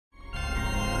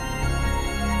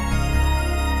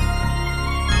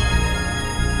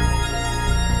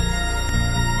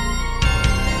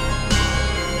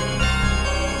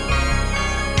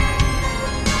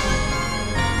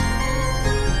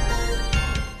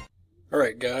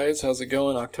Alright guys, how's it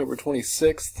going? October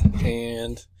 26th,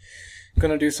 and I'm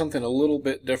going to do something a little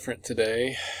bit different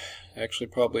today. Actually,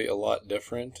 probably a lot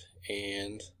different,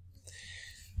 and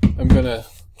I'm going to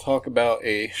talk about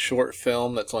a short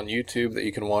film that's on YouTube that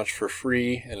you can watch for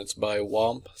free, and it's by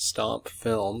Womp Stomp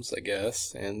Films, I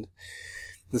guess, and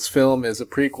this film is a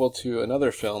prequel to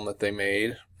another film that they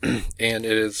made, and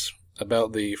it is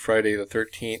about the Friday the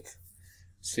 13th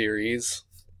series.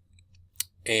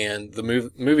 And the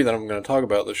movie that I'm going to talk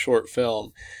about, the short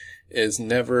film, is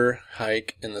Never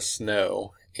Hike in the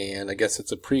Snow. And I guess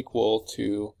it's a prequel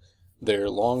to their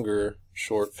longer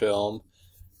short film,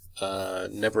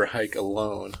 Never Hike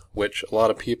Alone, which a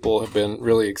lot of people have been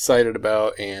really excited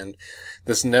about. And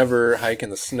this Never Hike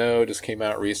in the Snow just came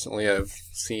out recently. I've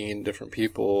seen different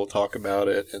people talk about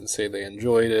it and say they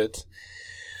enjoyed it.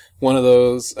 One of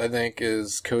those, I think,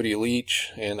 is Cody Leach,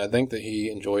 and I think that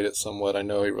he enjoyed it somewhat. I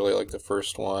know he really liked the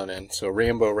first one, and so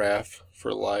Rambo Raff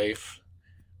for Life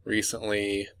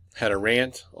recently had a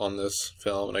rant on this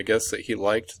film, and I guess that he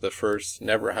liked the first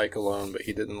Never Hike Alone, but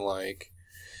he didn't like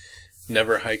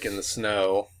Never Hike in the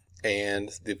Snow, and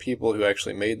the people who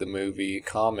actually made the movie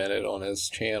commented on his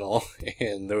channel,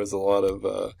 and there was a lot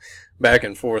of back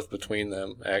and forth between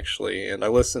them, actually, and I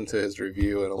listened to his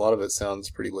review, and a lot of it sounds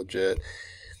pretty legit.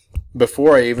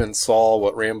 Before I even saw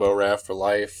what Rambo Raff for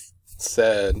Life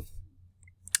said,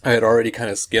 I had already kind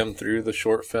of skimmed through the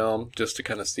short film just to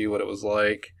kind of see what it was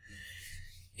like.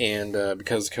 And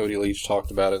because Cody Leach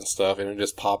talked about it and stuff, and it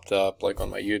just popped up like on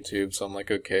my YouTube, so I'm like,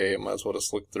 okay, I might as well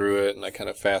just look through it. And I kind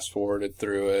of fast forwarded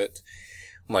through it.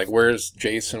 I'm like, where's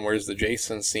Jason? Where's the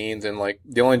Jason scenes? And like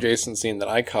the only Jason scene that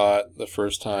I caught the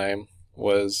first time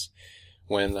was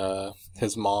when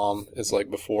his mom is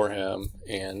like before him,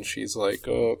 and she's like,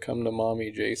 "Oh, come to mommy,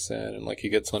 Jason," and like he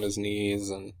gets on his knees,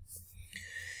 and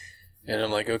I'm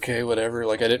like, okay, whatever.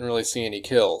 Like I didn't really see any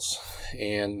kills,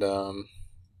 and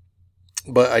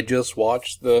but I just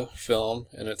watched the film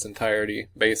in its entirety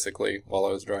basically while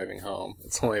I was driving home.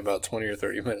 It's only about 20 or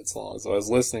 30 minutes long, so I was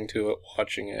listening to it,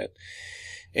 watching it.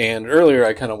 And earlier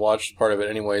I kind of watched part of it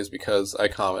anyways because I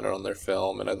commented on their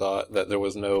film and I thought that there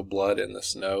was no blood in the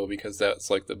snow, because that's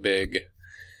like the big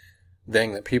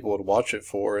thing that people would watch it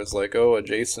for, is like, oh, a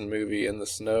Jason movie in the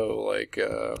snow, like,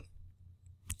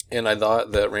 and I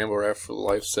thought that Rambo Raff for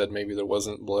Life said maybe there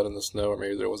wasn't blood in the snow, or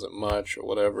maybe there wasn't much, or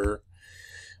whatever.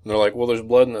 And they're like, well, there's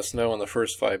blood in the snow in the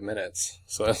first 5 minutes.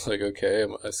 So I was like, okay,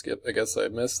 I guess I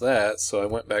missed that. So I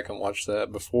went back and watched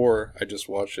that before I just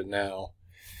watched it now.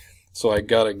 So I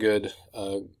got a good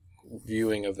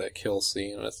viewing of that kill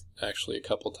scene, and it's actually a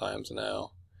couple times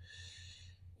now.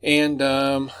 And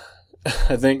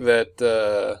I think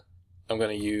that I'm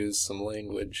going to use some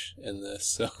language in this,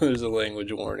 so there's a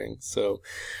language warning. So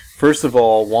first of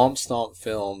all, Womp Stomp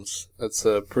Films, that's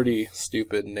a pretty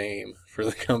stupid name for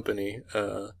the company,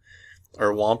 or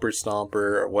Womper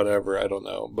Stomper or whatever, I don't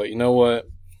know. But you know what?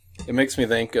 It makes me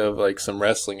think of like some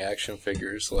wrestling action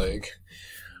figures, like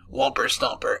Womper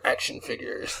Stomper action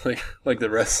figures, like the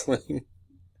wrestling.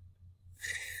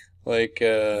 Like,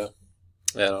 I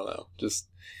don't know, just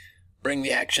bring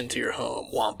the action to your home,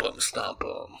 womp 'em, stomp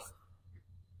 'em.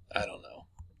 I don't know.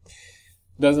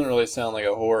 Doesn't really sound like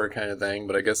a horror kind of thing,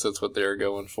 but I guess that's what they're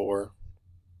going for.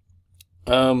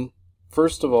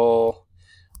 First of all,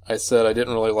 I said I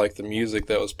didn't really like the music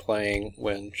that was playing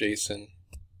when Jason,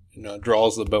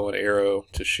 draws the bow and arrow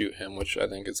to shoot him, which I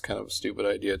think is kind of a stupid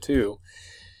idea too.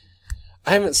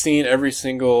 I haven't seen every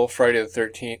single Friday the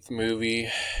 13th movie.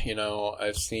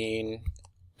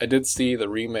 I did see the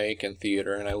remake in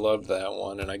theater, and I loved that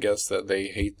one, and I guess that they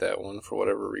hate that one for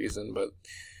whatever reason, but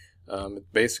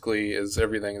it basically is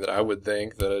everything that I would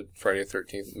think that a Friday the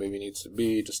 13th movie needs to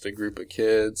be, just a group of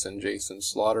kids, and Jason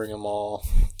slaughtering them all,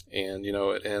 and,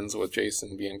 it ends with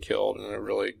Jason being killed in a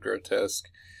really grotesque,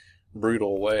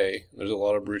 brutal way. There's a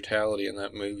lot of brutality in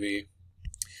that movie,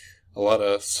 a lot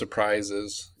of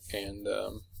surprises, and,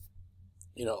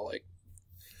 like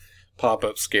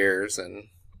pop-up scares. And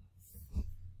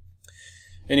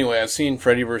anyway, I've seen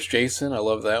Freddy vs. Jason. I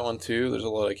love that one too. There's a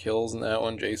lot of kills in that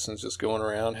one. Jason's just going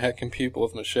around hacking people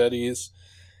with machetes.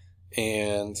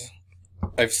 And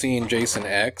I've seen Jason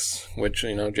X, which,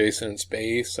 Jason in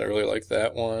Space. I really like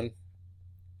that one.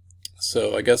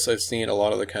 So I guess I've seen a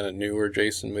lot of the kind of newer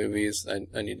Jason movies.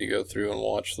 I need to go through and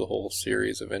watch the whole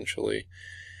series eventually.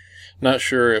 Not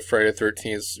sure if Friday the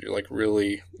 13th is like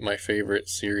really my favorite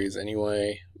series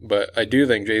anyway, but I do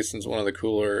think Jason's one of the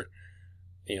cooler,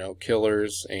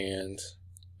 killers. And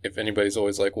if anybody's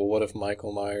always like, well, what if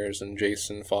Michael Myers and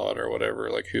Jason fought or whatever,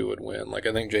 like who would win? Like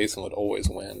I think Jason would always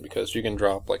win, because you can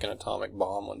drop like an atomic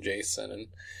bomb on Jason and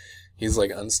he's like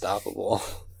unstoppable.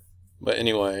 But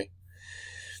anyway,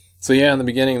 So yeah, in the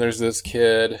beginning, there's this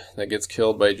kid that gets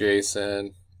killed by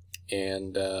Jason,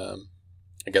 and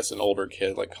I guess an older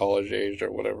kid, like college age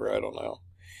or whatever, I don't know.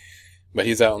 But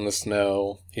he's out in the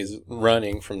snow. He's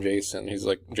running from Jason. He's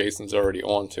like, Jason's already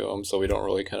on to him, so we don't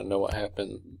really kind of know what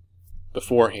happened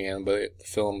beforehand, but the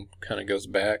film kind of goes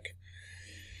back.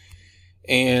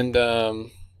 And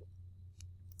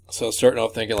so starting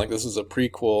off thinking like this is a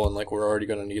prequel, and like we're already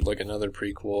going to need like another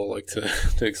prequel like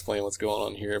to explain what's going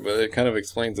on here, but it kind of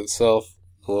explains itself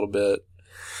a little bit.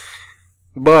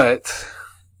 But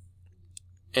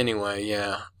anyway,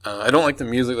 yeah, I don't like the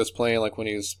music that's playing like when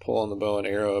he's pulling the bow and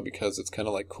arrow, because it's kind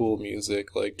of like cool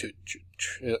music, like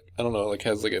I don't know, like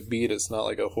has like a beat. It's not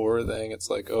like a horror thing. It's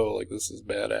like, oh, like this is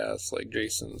badass, like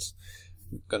Jason's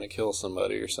gonna kill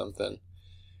somebody or something.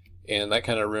 And that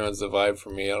kind of ruins the vibe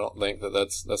for me. I don't think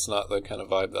that's not the kind of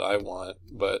vibe that I want.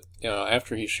 But, you know,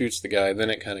 after he shoots the guy, then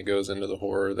it kind of goes into the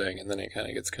horror thing, and then it kind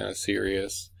of gets kind of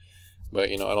serious. But,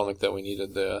 you know, I don't think that we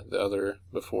needed the other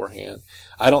beforehand.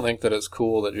 I don't think that it's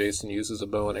cool that Jason uses a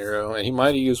bow and arrow, and he might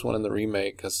have used one in the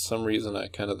remake, because for some reason I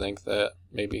kind of think that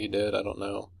maybe he did. I don't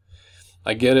know.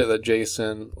 I get it that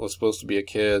Jason was supposed to be a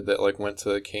kid that like went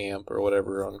to camp or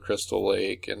whatever on Crystal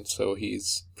Lake, and so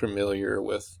he's familiar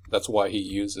with, that's why he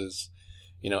uses,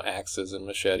 you know, axes and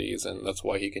machetes, and that's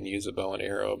why he can use a bow and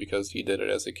arrow, because he did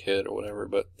it as a kid or whatever.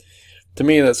 But to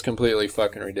me, that's completely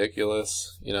fucking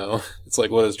ridiculous. You know, it's like,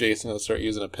 what is Jason going to start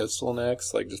using a pistol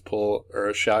next? Like just pull, or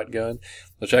a shotgun,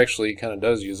 which actually kind of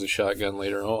does use a shotgun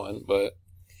later on, but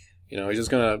you know, he's just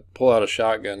going to pull out a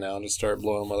shotgun now and just start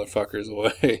blowing motherfuckers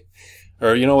away.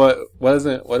 Or, you know what, why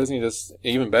doesn't he just,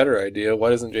 even better idea,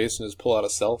 why doesn't Jason just pull out a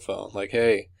cell phone? Like,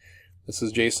 hey, this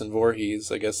is Jason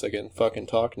Voorhees, I guess I can fucking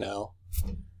talk now.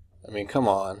 I mean, come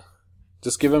on.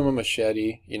 Just give him a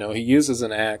machete. You know, he uses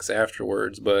an axe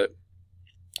afterwards, but,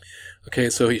 okay,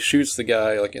 so he shoots the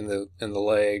guy, like, in the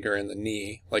leg or in the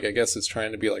knee. Like, I guess it's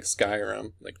trying to be like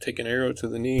Skyrim. Like, take an arrow to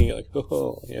the knee, like,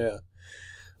 oh, yeah.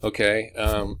 Okay,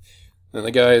 and the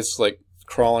guy's, like,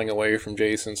 crawling away from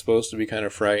Jason, supposed to be kind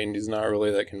of frightened. He's not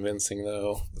really that convincing,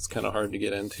 though. It's kind of hard to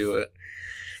get into it.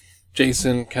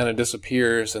 Jason kind of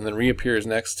disappears and then reappears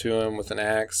next to him with an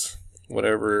axe,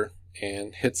 whatever,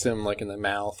 and hits him like in the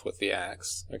mouth with the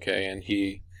axe. Okay, and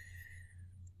he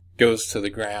goes to the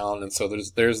ground, and so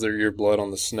there's your blood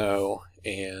on the snow,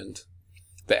 and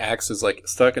the axe is like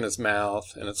stuck in his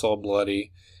mouth, and it's all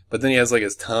bloody. But then he has like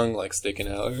his tongue like sticking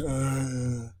out,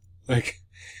 like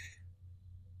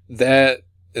that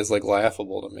is like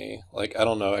laughable to me. Like, I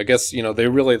don't know, I guess, you know, they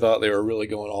really thought they were really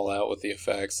going all out with the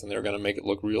effects, and they were going to make it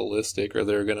look realistic, or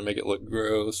they were going to make it look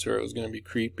gross, or it was going to be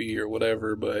creepy or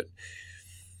whatever. But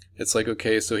it's like,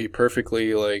 okay, so he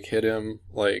perfectly like hit him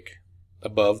like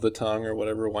above the tongue or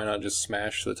whatever. Why not just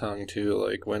smash the tongue too?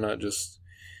 Like, why not just,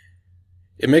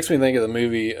 it makes me think of the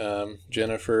movie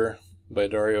Jennifer by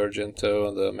Dario Argento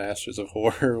and the Masters of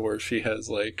Horror, where she has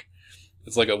like,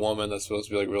 it's like a woman that's supposed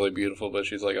to be like really beautiful, but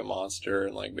she's like a monster,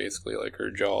 and like basically like her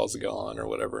jaw's gone or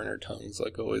whatever, and her tongue's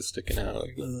like always sticking out,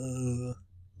 like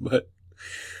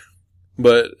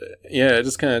but yeah, it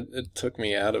just kind of, it took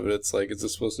me out of it. It's like, is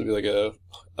this supposed to be like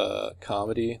a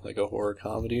comedy, like a horror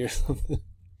comedy or something?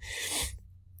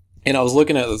 And I was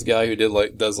looking at this guy who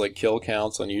does like kill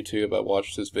counts on YouTube. I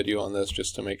watched his video on this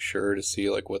just to make sure to see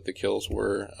like what the kills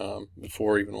were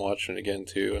before even watching it again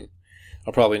too. And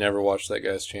I'll probably never watch that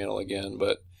guy's channel again,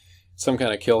 but some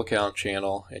kind of kill count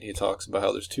channel, and he talks about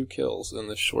how there's 2 kills in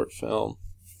this short film.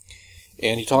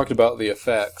 And he talked about the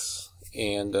effects,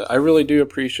 and I really do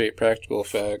appreciate practical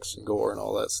effects and gore and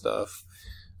all that stuff,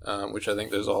 which I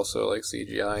think there's also like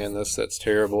CGI in this that's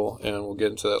terrible, and we'll get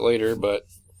into that later. But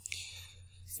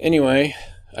anyway,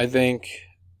 I think,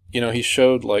 you know, he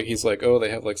showed like, he's like, oh, they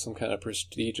have like some kind of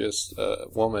prestigious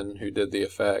woman who did the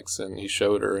effects, and he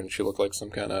showed her, and she looked like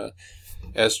some kind of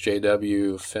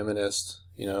SJW feminist,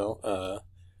 you know,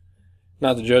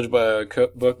 not to judge by a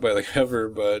book by the cover,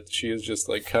 but she was just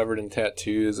like covered in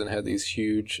tattoos and had these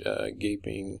huge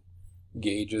gaping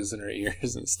gauges in her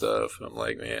ears and stuff. And I'm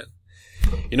like, man,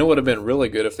 you know what would have been really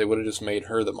good if they would have just made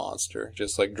her the monster,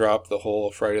 just like drop the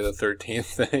whole Friday the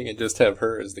 13th thing and just have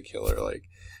her as the killer. Like,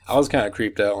 I was kind of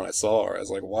creeped out when I saw her. I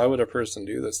was like, why would a person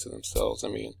do this to themselves? I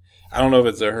mean, I don't know if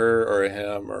it's a her or a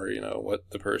him, or, you know, what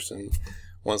the person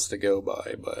wants to go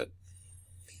by, but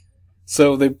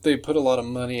so they put a lot of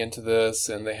money into this,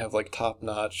 and they have like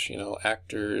top-notch, you know,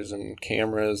 actors and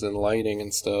cameras and lighting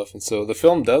and stuff, and so the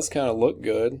film does kind of look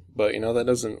good, but, you know, that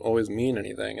doesn't always mean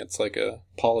anything. It's like a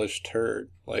polished turd.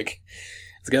 Like,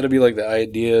 it's got to be like the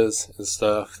ideas and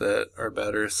stuff that are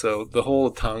better. So the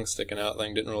whole tongue sticking out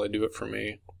thing didn't really do it for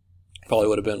me. Probably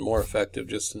would have been more effective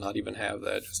just to not even have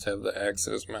that, just have the axe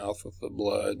in his mouth with the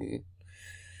blood and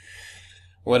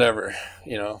whatever,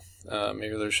 you know.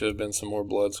 Maybe there should have been some more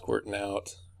blood squirting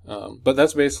out. But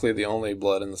that's basically the only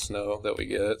blood in the snow that we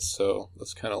get, so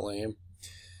that's kind of lame.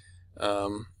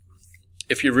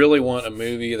 If you really want a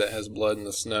movie that has blood in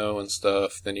the snow and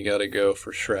stuff, then you got to go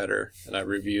for Shredder. And I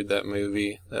reviewed that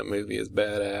movie. That movie is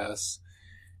badass.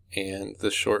 And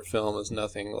this short film is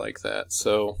nothing like that.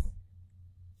 So,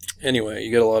 anyway, you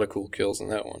get a lot of cool kills in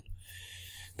that one.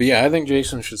 But yeah, I think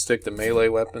Jason should stick to melee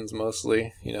weapons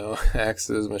mostly. You know,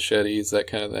 axes, machetes, that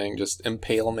kind of thing. Just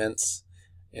impalements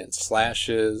and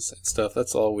slashes and stuff.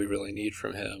 That's all we really need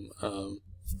from him.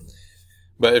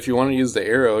 But if you want to use the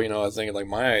arrow, you know, I was thinking like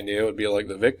my idea would be like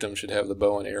the victim should have the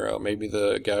bow and arrow. Maybe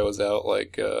the guy was out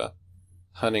like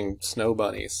hunting snow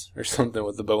bunnies or something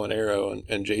with the bow and arrow,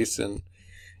 and Jason,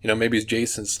 you know, maybe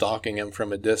Jason stalking him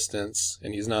from a distance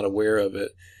and he's not aware of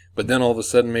it. But then all of a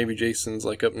sudden maybe Jason's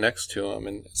like up next to him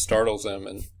and startles him,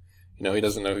 and you know, he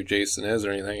doesn't know who Jason is or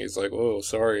anything. He's like, "Whoa,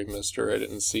 sorry, mister, I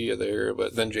didn't see you there."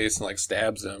 But then Jason like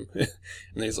stabs him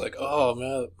and he's like, "Oh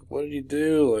man, what did you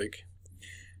do?" Like,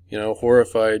 you know,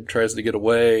 horrified, tries to get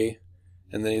away,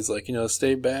 and then he's like, you know,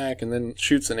 stay back, and then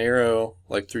shoots an arrow,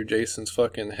 like, through Jason's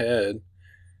fucking head,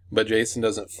 but Jason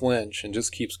doesn't flinch, and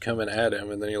just keeps coming at him,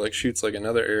 and then he, like, shoots, like,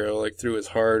 another arrow, like, through his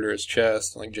heart or his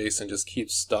chest, and, like, Jason just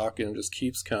keeps stalking him, just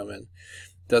keeps coming,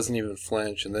 doesn't even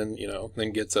flinch, and then, you know,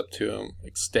 then gets up to him,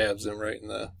 like, stabs him right in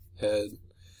the head.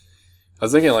 I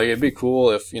was thinking, like, it'd be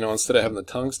cool if, you know, instead of having the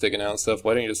tongue sticking out and stuff,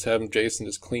 why don't you just have Jason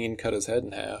just clean cut his head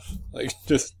in half? Like,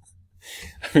 just...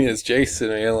 I mean, it's Jason,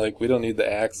 man. Like, we don't need the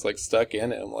axe, like, stuck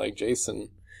in him. Like, Jason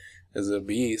is a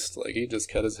beast. Like, he just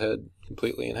cut his head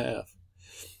completely in half.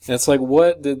 And it's like,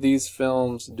 what did these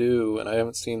films do? And I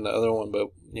haven't seen the other one, but,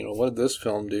 you know, what did this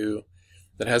film do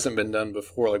that hasn't been done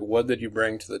before? Like, what did you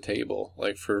bring to the table,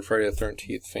 like, for Friday the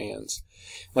 13th fans?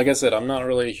 Like I said, I'm not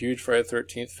really a huge Friday the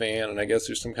 13th fan, and I guess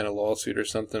there's some kind of lawsuit or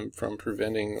something from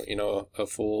preventing, you know, a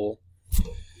full,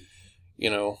 you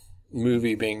know,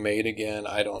 movie being made again.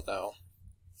 I don't know.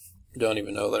 Don't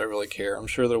even know that I really care. I'm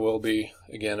sure there will be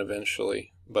again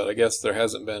eventually, but I guess there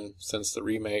hasn't been since the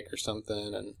remake or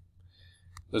something, and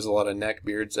there's a lot of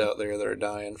neckbeards out there that are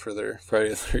dying for their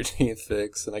Friday the 13th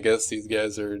fix, and I guess these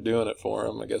guys are doing it for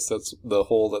them. I guess that's the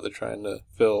hole that they're trying to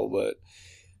fill, but,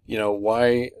 you know,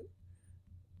 why,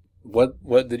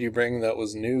 what did you bring that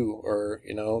was new, or,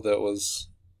 you know, that was,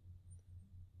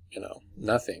 you know,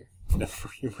 nothing.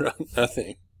 You brought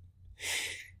nothing.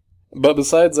 But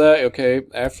besides that, okay,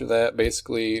 after that,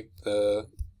 basically,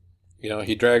 you know,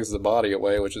 he drags the body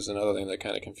away, which is another thing that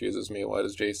kind of confuses me. Why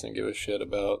does Jason give a shit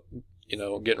about, you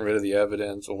know, getting rid of the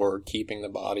evidence or keeping the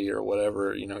body or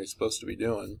whatever, you know, he's supposed to be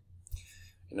doing?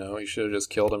 You know, he should have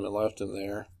just killed him and left him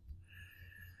there.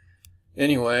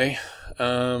 Anyway,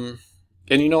 and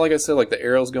you know, like I said, like the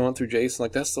arrows going through Jason,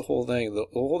 like that's the whole thing. The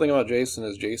whole thing about Jason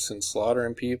is Jason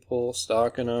slaughtering people,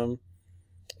 stalking them,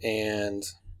 and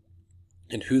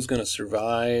who's going to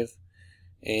survive,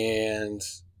 and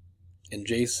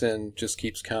Jason just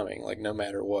keeps coming, like no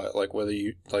matter what, like whether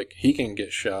you, like he can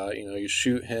get shot, you know, you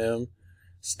shoot him,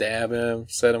 stab him,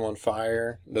 set him on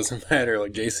fire, it doesn't matter,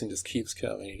 like Jason just keeps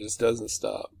coming, he just doesn't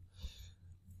stop.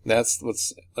 That's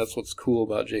what's cool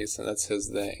about Jason, that's his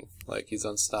thing, like he's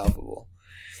unstoppable.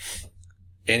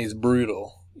 And he's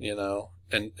brutal, you know.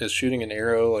 And is shooting an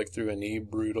arrow, like, through a knee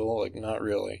brutal? Like, not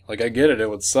really. Like, I get it, it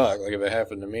would suck. Like, if it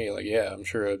happened to me, like, yeah, I'm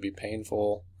sure it would be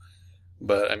painful.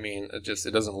 But, I mean, it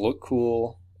doesn't look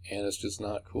cool, and it's just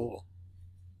not cool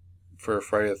for a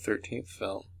Friday the 13th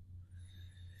film.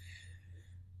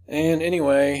 And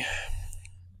anyway,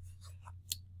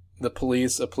 a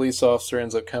police officer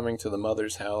ends up coming to the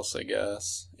mother's house, I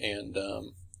guess, and,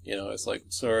 you know, it's like,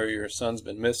 sorry, your son's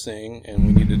been missing, and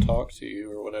we need to talk to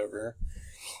you, or whatever.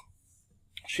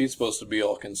 She's supposed to be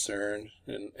all concerned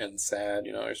and sad,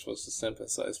 you know, you're supposed to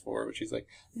sympathize for her, but she's like,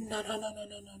 no.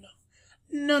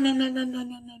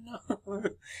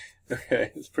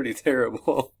 Okay, it's pretty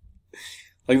terrible.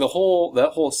 Like that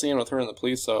whole scene with her and the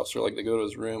police officer, like they go to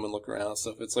his room and look around and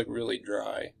stuff, it's like really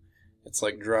dry. It's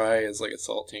like dry as like a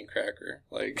saltine cracker.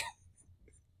 Like,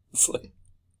 it's like,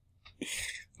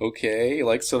 okay,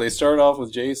 like, so they start off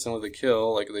with Jason with a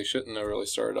kill, like they shouldn't have really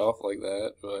started off like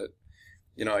that, but,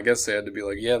 you know, I guess they had to be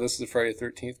like, yeah, this is a Friday the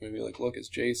 13th movie, like, look, it's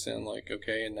Jason, like,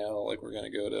 okay, and now, like, we're gonna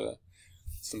go to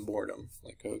some boredom,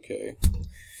 like, okay,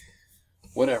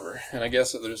 whatever. And I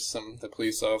guess that there's the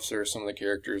police officer, some of the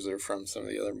characters are from some of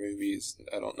the other movies,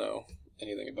 I don't know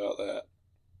anything about that.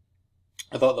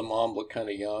 I thought the mom looked kind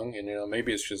of young, and, you know,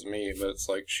 maybe it's just me, but it's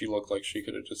like, she looked like she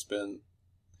could have just been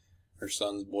her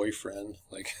son's boyfriend,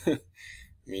 like,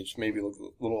 mean, just maybe look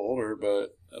a little older,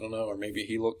 but I don't know. Or maybe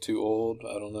he looked too old.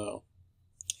 I don't know.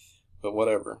 But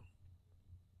whatever.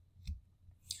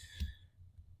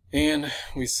 And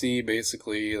we see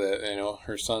basically that, you know,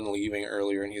 her son leaving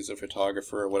earlier, and he's a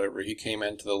photographer or whatever. He came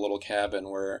into the little cabin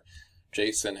where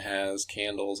Jason has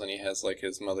candles, and he has like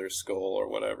his mother's skull or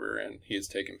whatever, and he's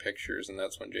taking pictures, and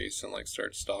that's when Jason like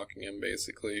starts stalking him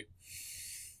basically.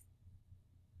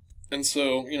 And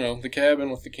so, you know, the cabin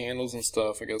with the candles and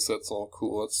stuff, I guess that's all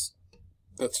cool.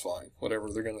 That's fine. Whatever,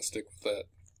 they're gonna stick with that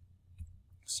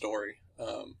story.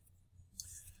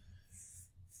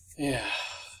 Yeah.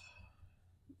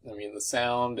 I mean, the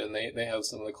sound, and they have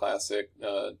some of the classic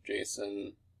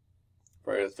Jason,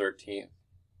 Friday the 13th,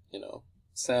 you know,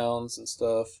 sounds and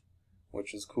stuff,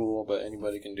 which is cool, but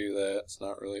anybody can do that. It's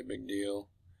not really a big deal.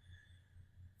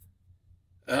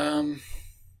 You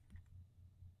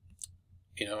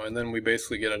know, and then we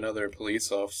basically get another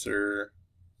police officer.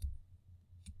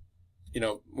 You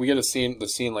know, we get the scene,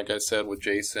 like I said, with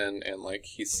Jason, and like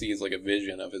he sees like a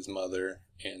vision of his mother,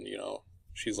 and you know,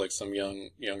 she's like some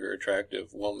younger, attractive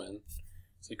woman.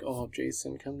 It's like, oh,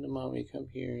 Jason, come to mommy, come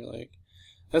here. Like,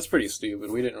 that's pretty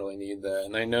stupid. We didn't really need that.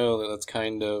 And I know that that's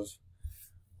kind of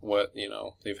what, you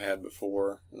know, they've had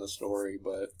before in the story,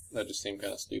 but that just seemed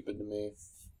kind of stupid to me.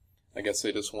 I guess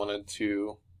they just wanted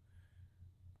to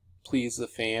please the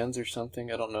fans or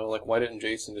something. I don't know. Like, why didn't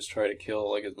Jason just try to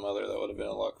kill, like, his mother? That would have been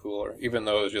a lot cooler. Even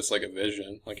though it was just, like, a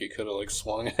vision. Like, he could have, like,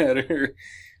 swung at her.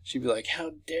 She'd be like,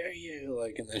 how dare you?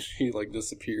 Like, and then she, like,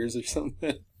 disappears or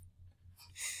something.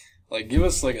 Like, give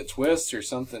us, like, a twist or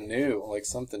something new. Like,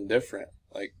 something different.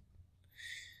 Like,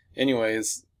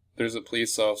 anyways, there's a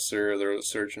police officer. They're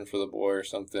searching for the boy or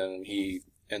something, and he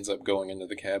ends up going into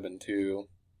the cabin, too.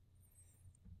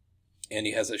 And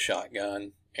he has a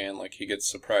shotgun. And, like, he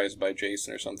gets surprised by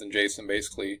Jason or something. Jason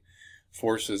basically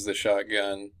forces the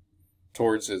shotgun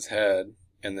towards his head,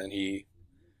 and then he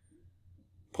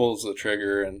pulls the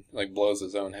trigger and, like, blows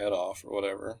his own head off or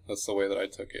whatever. That's the way that I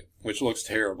took it, which looks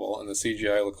terrible, and the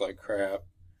CGI looked like crap.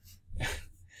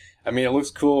 I mean, it looks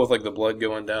cool with, like, the blood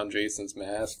going down Jason's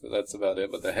mask, but that's about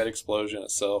it. But the head explosion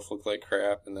itself looked like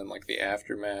crap, and then, like, the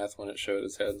aftermath when it showed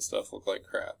his head and stuff looked like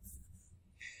crap.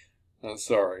 I'm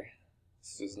sorry.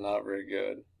 This is not very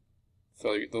good.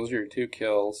 So those are your 2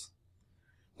 kills.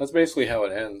 That's basically how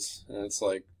it ends. And it's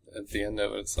like, at the end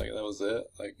of it, it's like, that was it?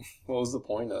 Like, what was the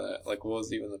point of that? Like, what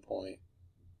was even the point?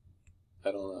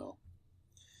 I don't know.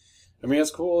 I mean, it's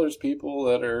cool. There's people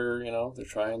that are, you know, they're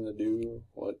trying to do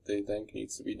what they think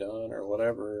needs to be done or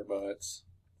whatever, but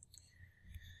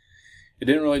it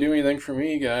didn't really do anything for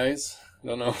me, guys. I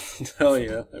don't know what to tell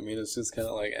you. I mean, it's just kind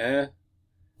of like,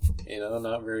 you know,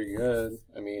 not very good.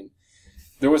 I mean,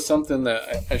 there was something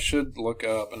that I should look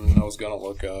up, and I was going to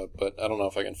look up, but I don't know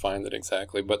if I can find it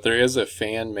exactly. But there is a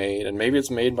fan-made, and maybe it's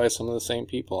made by some of the same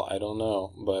people. I don't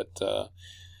know. But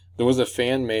there was a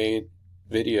fan-made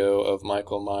video of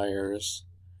Michael Myers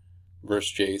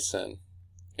versus Jason.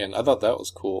 And I thought that was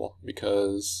cool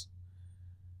because,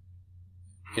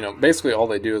 you know, basically all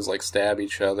they do is, like, stab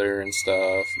each other and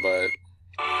stuff. But,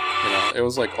 you know, it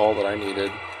was, like, all that I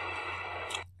needed.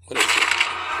 What is it?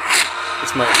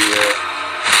 This might be it.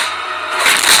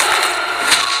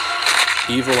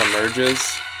 Evil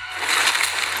Emerges.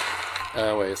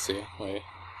 Wait.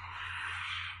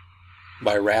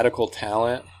 By Radical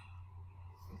Talent.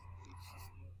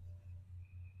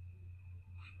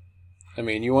 I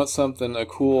mean, you want something, a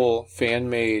cool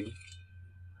fan-made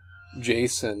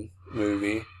Jason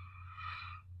movie.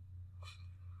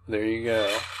 There you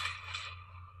go.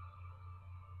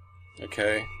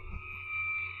 Okay.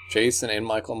 Jason and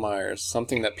Michael Myers.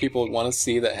 Something that people want to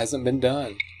see that hasn't been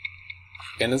done.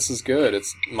 And this is good.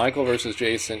 It's Michael vs.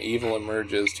 Jason, Evil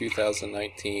Emerges,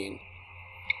 2019.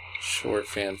 Short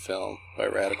fan film by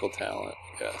Radical Talent,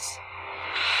 I guess.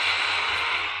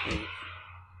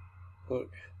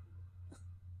 Look.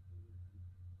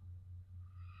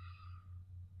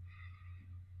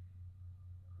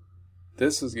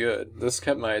 This is good. This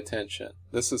kept my attention.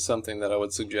 This is something that I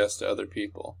would suggest to other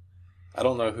people. I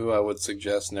don't know who I would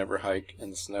suggest never hike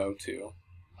in the snow to.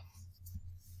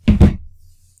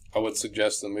 I would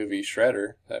suggest the movie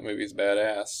Shredder. That movie's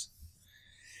badass.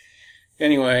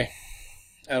 Anyway,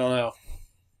 I don't know.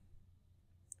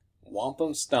 Womp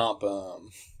 'em, stomp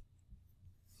 'em.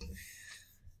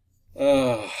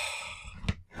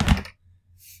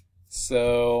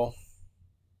 So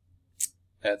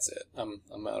that's it. I'm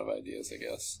out of ideas, I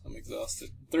guess. I'm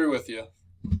exhausted. Through with you.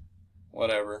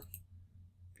 Whatever.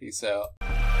 Peace out.